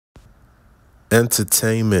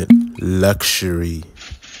entertainment, luxury.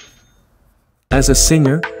 As a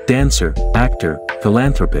singer, dancer, actor,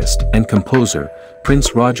 philanthropist, and composer,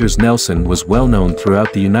 Prince Rogers Nelson was well known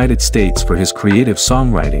throughout the United States for his creative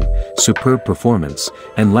songwriting, superb performance,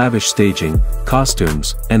 and lavish staging,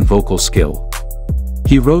 costumes, and vocal skill.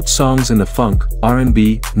 He wrote songs in the funk,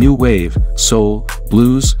 R&B, new wave, soul,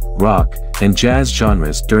 blues, rock, and jazz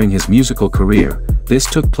genres during his musical career. This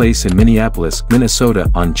took place in Minneapolis, Minnesota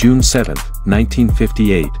on June 7,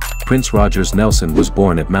 1958. Prince Rogers Nelson was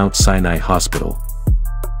born at Mount Sinai Hospital.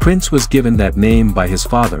 Prince was given that name by his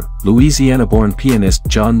father, Louisiana-born pianist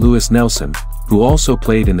John Lewis Nelson, who also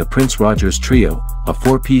played in the Prince Rogers Trio, a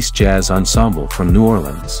four-piece jazz ensemble from New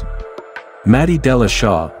Orleans. Mattie Della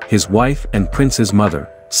Shaw, his wife and Prince's mother,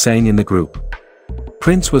 sang in the group.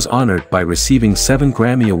 Prince was honored by receiving 7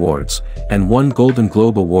 Grammy Awards and 1 Golden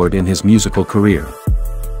Globe Award in his musical career.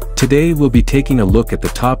 Today we'll be taking a look at the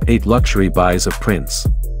top 8 luxury buys of Prince.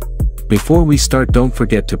 Before we start, don't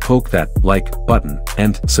forget to poke that like button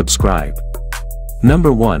and subscribe.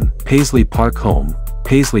 Number 1, Paisley Park Home.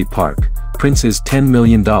 Paisley Park, Prince's $10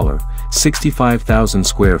 million, 65,000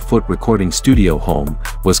 square foot recording studio home,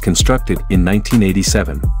 was constructed in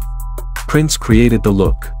 1987. Prince created the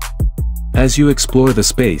look. As you explore the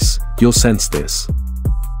space, you'll sense this.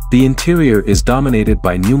 The interior is dominated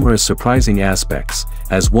by numerous surprising aspects,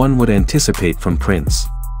 as one would anticipate from Prince.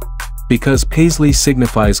 Because Paisley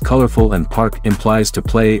signifies colorful and park implies to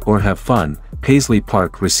play or have fun, Paisley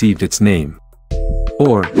Park received its name.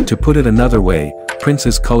 Or, to put it another way,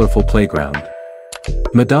 Prince's colorful playground.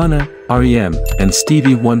 Madonna, R.E.M., and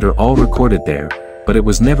Stevie Wonder all recorded there, but it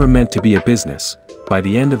was never meant to be a business. By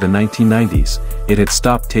the end of the 1990s, it had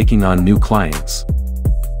stopped taking on new clients.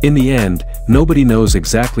 In the end, nobody knows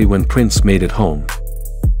exactly when Prince made it home.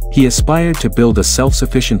 He aspired to build a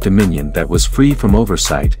self-sufficient dominion that was free from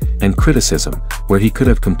oversight and criticism, where he could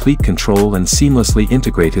have complete control and seamlessly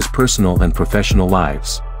integrate his personal and professional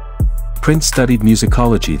lives. Prince studied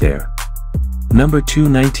musicology there. Number 2,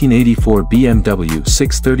 1984 BMW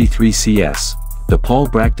 633 CS. The Paul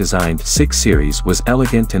Bracq designed 6 Series was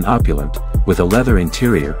elegant and opulent, with a leather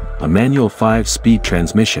interior, a manual 5-speed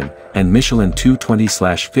transmission, and Michelin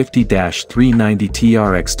 220/50-390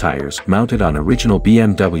 TRX tires mounted on original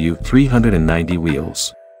BMW 390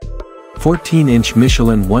 wheels. 14-inch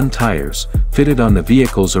Michelin 1 tires, fitted on the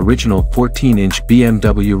vehicle's original 14-inch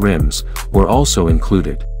BMW rims, were also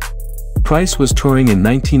included. Price was touring in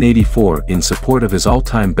 1984 in support of his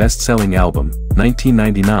all-time best-selling album,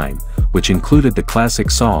 1999, which included the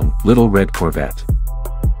classic song, Little Red Corvette.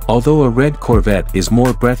 Although a red Corvette is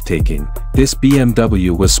more breathtaking, this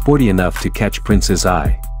BMW was sporty enough to catch Prince's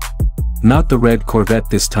eye. Not the red Corvette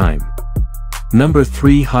this time. Number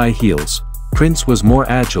 3, high heels. Prince was more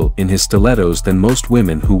agile in his stilettos than most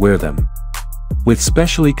women who wear them. With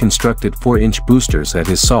specially constructed 4-inch boosters at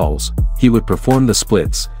his soles, he would perform the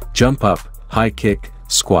splits, jump up, high kick,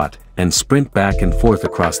 squat, and sprint back and forth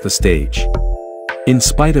across the stage. In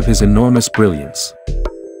spite of his enormous brilliance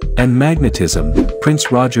and magnetism,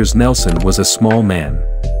 Prince Rogers Nelson was a small man.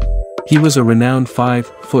 He was a renowned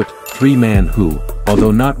 5'3" man who,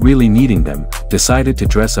 although not really needing them, decided to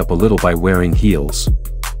dress up a little by wearing heels.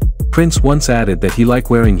 Prince once added that he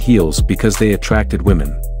liked wearing heels because they attracted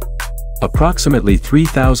women. Approximately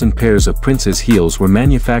 3,000 pairs of Prince's heels were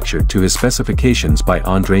manufactured to his specifications by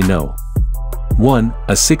Andre No. 1,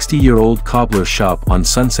 a 60-year-old cobbler shop on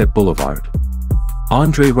Sunset Boulevard.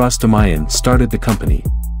 Andre Rostamayan started the company.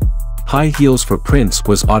 High heels for Prince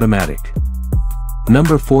was automatic.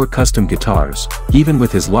 Number 4, custom guitars. Even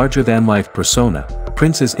with his larger-than-life persona,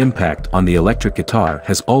 Prince's impact on the electric guitar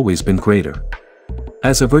has always been greater.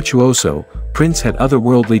 As a virtuoso, Prince had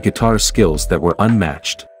otherworldly guitar skills that were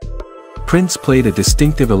unmatched. Prince played a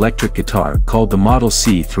distinctive electric guitar called the Model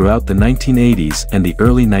C throughout the 1980s and the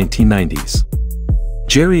early 1990s.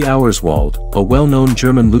 Jerry Auerswald, a well-known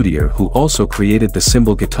German luthier who also created the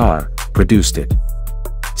cymbal guitar, produced it.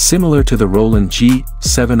 Similar to the Roland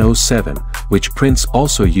G707, which Prince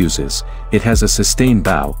also uses, it has a sustain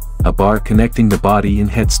bow, a bar connecting the body and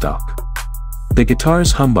headstock. The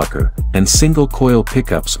guitar's humbucker and single-coil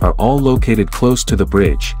pickups are all located close to the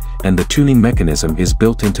bridge, and the tuning mechanism is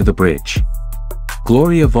built into the bridge.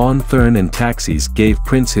 Gloria Von Thurn and Taxis gave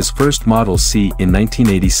Prince his first Model C in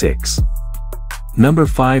 1986. Number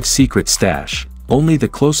 5, secret stash. Only the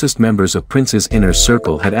closest members of Prince's inner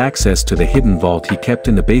circle had access to the hidden vault he kept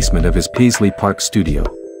in the basement of his Paisley Park studio.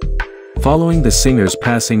 Following the singer's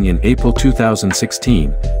passing in April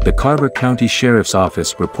 2016, the Carver County Sheriff's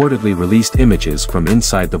Office reportedly released images from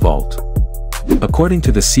inside the vault. According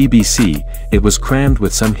to the CBC, it was crammed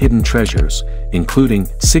with some hidden treasures, including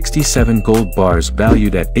 67 gold bars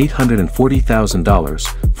valued at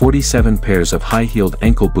 $840,000, 47 pairs of high-heeled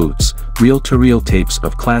ankle boots, reel-to-reel tapes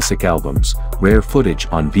of classic albums, rare footage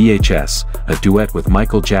on VHS, a duet with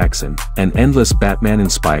Michael Jackson, and endless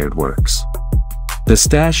Batman-inspired works. The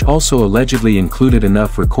stash also allegedly included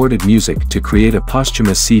enough recorded music to create a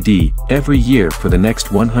posthumous CD every year for the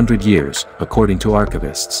next 100 years, according to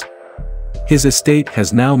archivists. His estate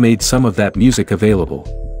has now made some of that music available.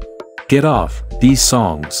 Get off these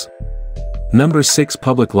songs. Number 6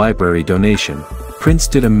 Public Library Donation. Prince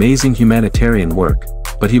did amazing humanitarian work,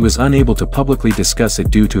 but he was unable to publicly discuss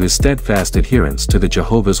it due to his steadfast adherence to the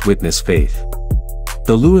Jehovah's Witness faith.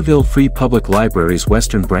 The Louisville Free Public Library's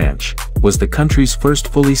Western Branch was the country's first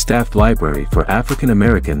fully staffed library for African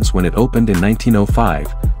Americans when it opened in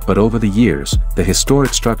 1905, but over the years, the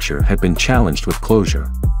historic structure had been challenged with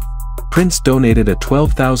closure. Prince donated a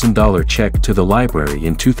 $12,000 check to the library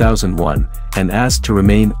in 2001 and asked to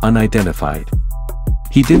remain unidentified.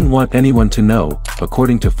 He didn't want anyone to know,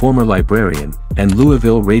 according to former librarian and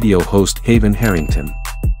Louisville radio host Haven Harrington.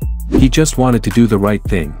 He just wanted to do the right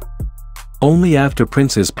thing. Only after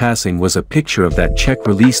Prince's passing was a picture of that check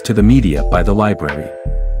released to the media by the library.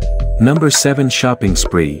 Number 7 Shopping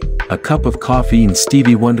Spree. A cup of coffee and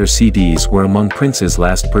Stevie Wonder CDs were among Prince's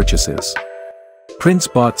last purchases. Prince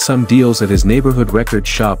bought some deals at his neighborhood record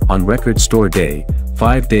shop on Record Store Day,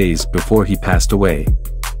 5 days before he passed away.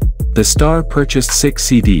 The star purchased 6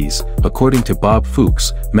 CDs, according to Bob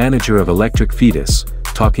Fuchs, manager of Electric Fetus,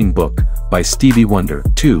 Talking Book, by Stevie Wonder,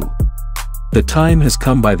 2. The Time Has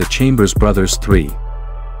Come by the Chambers Brothers, 3.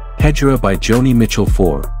 Hedgera by Joni Mitchell,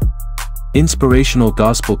 4. Inspirational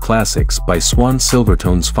Gospel Classics by Swan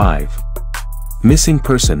Silvertones, 5. Missing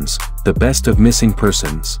Persons, The Best of Missing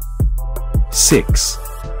Persons. 6.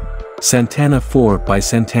 Santana 4 by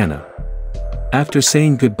Santana. After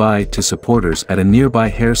saying goodbye to supporters at a nearby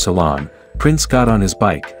hair salon, Prince got on his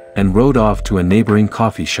bike and rode off to a neighboring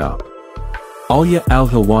coffee shop. Alia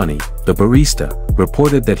Al-Hilwani, the barista,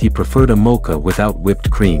 reported that he preferred a mocha without whipped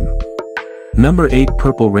cream. Number 8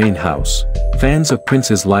 Purple Rain House. Fans of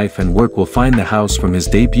Prince's life and work will find the house from his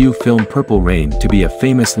debut film Purple Rain to be a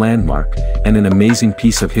famous landmark and an amazing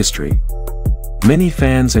piece of history. Many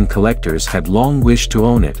fans and collectors had long wished to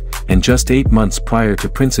own it, and just 8 months prior to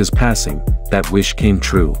Prince's passing, that wish came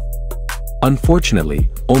true. Unfortunately,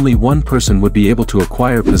 only one person would be able to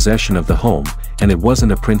acquire possession of the home, and it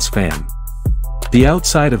wasn't a Prince fan. The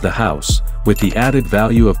outside of the house, with the added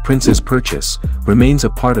value of Prince's purchase, remains a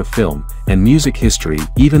part of film and music history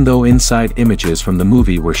even though inside images from the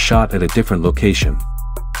movie were shot at a different location.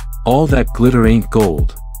 All that glitter ain't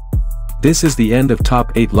gold. This is the end of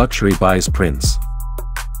Top 8 Luxury Buys Prince.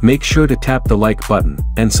 Make sure to tap the like button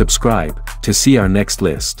and subscribe to see our next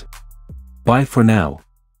list. Bye for now.